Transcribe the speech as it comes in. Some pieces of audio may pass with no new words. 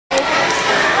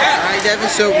Alright,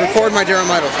 Devin, so record my Durham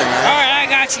Idol thing, alright? Alright, I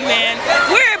got you, man.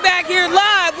 We're back here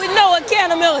live with no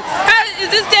accountability. How does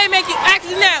this day make you...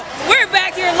 Actually, now, we're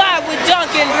back here live with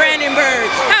Duncan Brandenburg.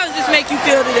 How does this make you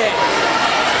feel today?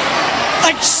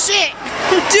 Like shit!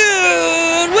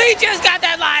 Dude, we just got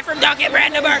that live from Duncan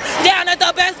Brandenburg down at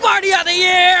the best party of the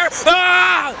year!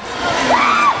 Ah!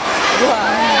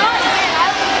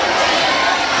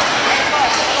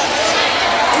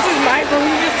 This is Michael.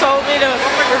 He just told me to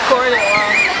record it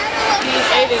while he's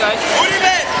eating ice cream. What do you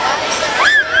mean?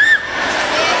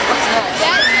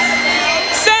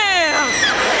 Sam!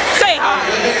 Say hi.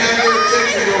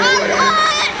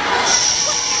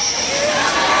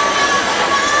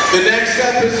 The next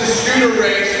step is a scooter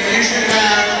race. You should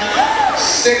have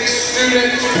 6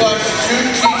 students plus 2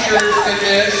 teachers in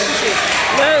this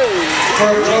for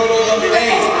a total of 8.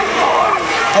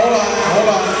 Hold on.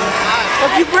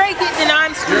 If you break it, then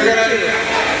I'm screwed too.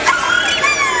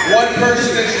 One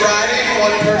person is riding,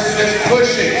 one person is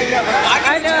pushing.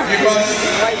 I know. You must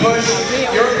push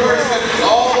your person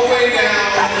all the way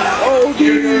down.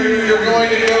 You're going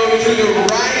to go to the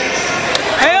right.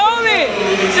 Hey, Omi!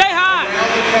 Say hi!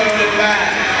 And back.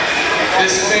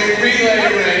 This is a relay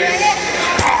race,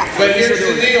 but here's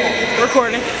the deal.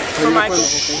 Recording for Michael.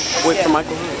 Wait for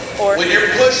Michael. Or when you're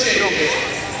pushing,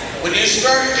 when you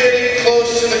start getting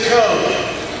close to the cone,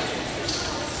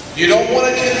 you don't want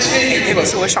to continue pushing. Give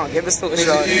us a Because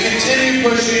shot. if you continue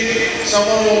pushing,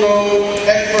 someone will go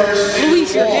head first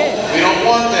into the wall. We don't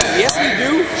want that. Yes, we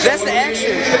do. That's the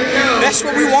action. That's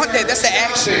what we want. That's the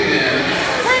action.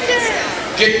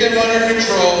 Get them under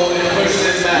control and push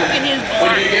them back.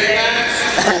 When you get back,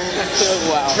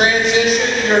 Wow.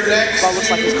 transition your next That looks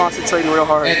like he's concentrating real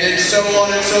hard. and then so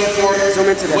on and so forth. Zoom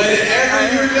into that. Whenever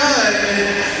you're done,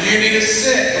 you need to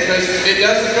sit because it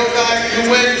doesn't go back who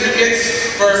wins, who gets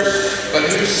first, but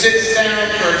who sits down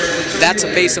first. That's a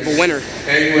base of a winner.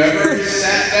 And whoever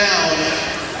sat down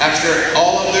after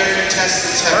all of their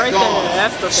contestants have gone.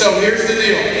 So here's the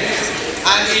deal.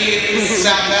 I need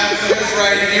South Africans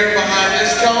right here behind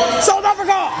this cone. South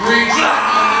Africa! Greece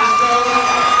behind this cone.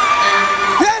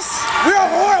 Yes! We are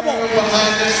horrible! And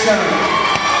behind this cone.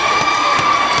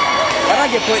 Why did I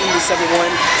get put in the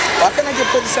 7-1? Why couldn't I get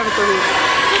put in 7-3?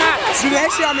 See,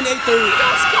 actually I'm in 8-3.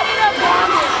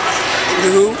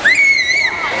 Who?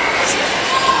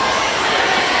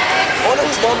 I wonder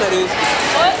whose mom that is.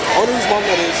 what? I wonder whose mom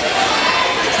that is.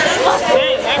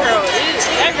 Dang, that girl is.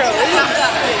 That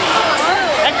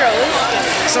girl is.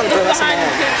 Sorry, bro, that's behind a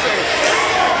you.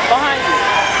 mom. Behind you.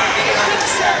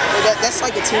 That's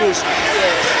like a teenager.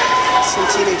 Some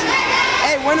teenager.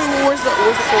 Hey, where's the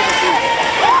frozen food?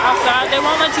 Outside, they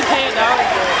won't let you pay $1 for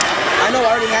it. I know,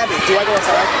 I already have it. Do I go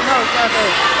outside? No, it's not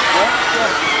there. What? Yeah.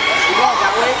 You go out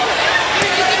that way?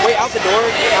 Wait, out the door?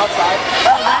 Outside?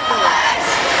 Oh, that door.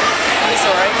 It's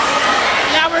alright.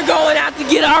 Now we're going out to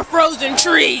get our frozen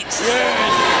treats.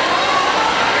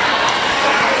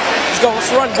 Let's go,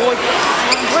 let's run, boy.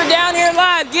 We're down here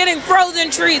live getting frozen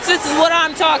treats. This is what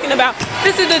I'm talking about.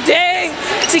 This is the day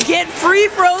to get free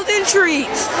frozen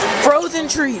treats. Frozen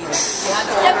treats.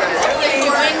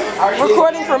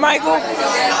 Recording for Michael.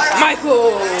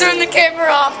 Michael. Turn the camera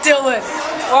off, Dylan.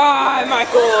 Why,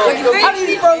 Michael? How do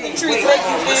these frozen treats make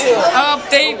you feel?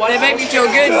 They make me feel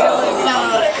good, Dylan.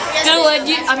 Dylan,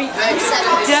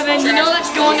 Devin, you know that's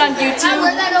going on YouTube?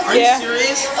 Yeah.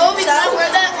 Oh, we gotta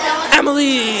wear that.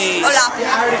 Emily.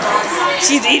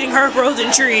 She's eating her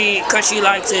frozen treat because she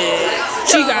likes it.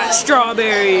 She got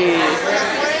strawberry.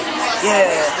 Yeah.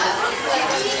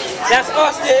 That's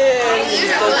Austin.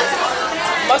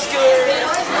 Muscular.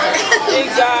 Big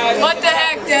guy. What the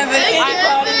heck, Devin?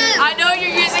 I know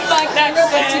you're using like that,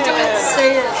 but you don't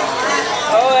say it.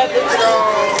 Oh, that looks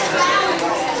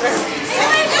wrong.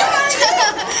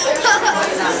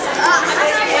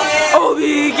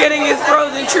 Obi getting his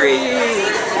frozen treat.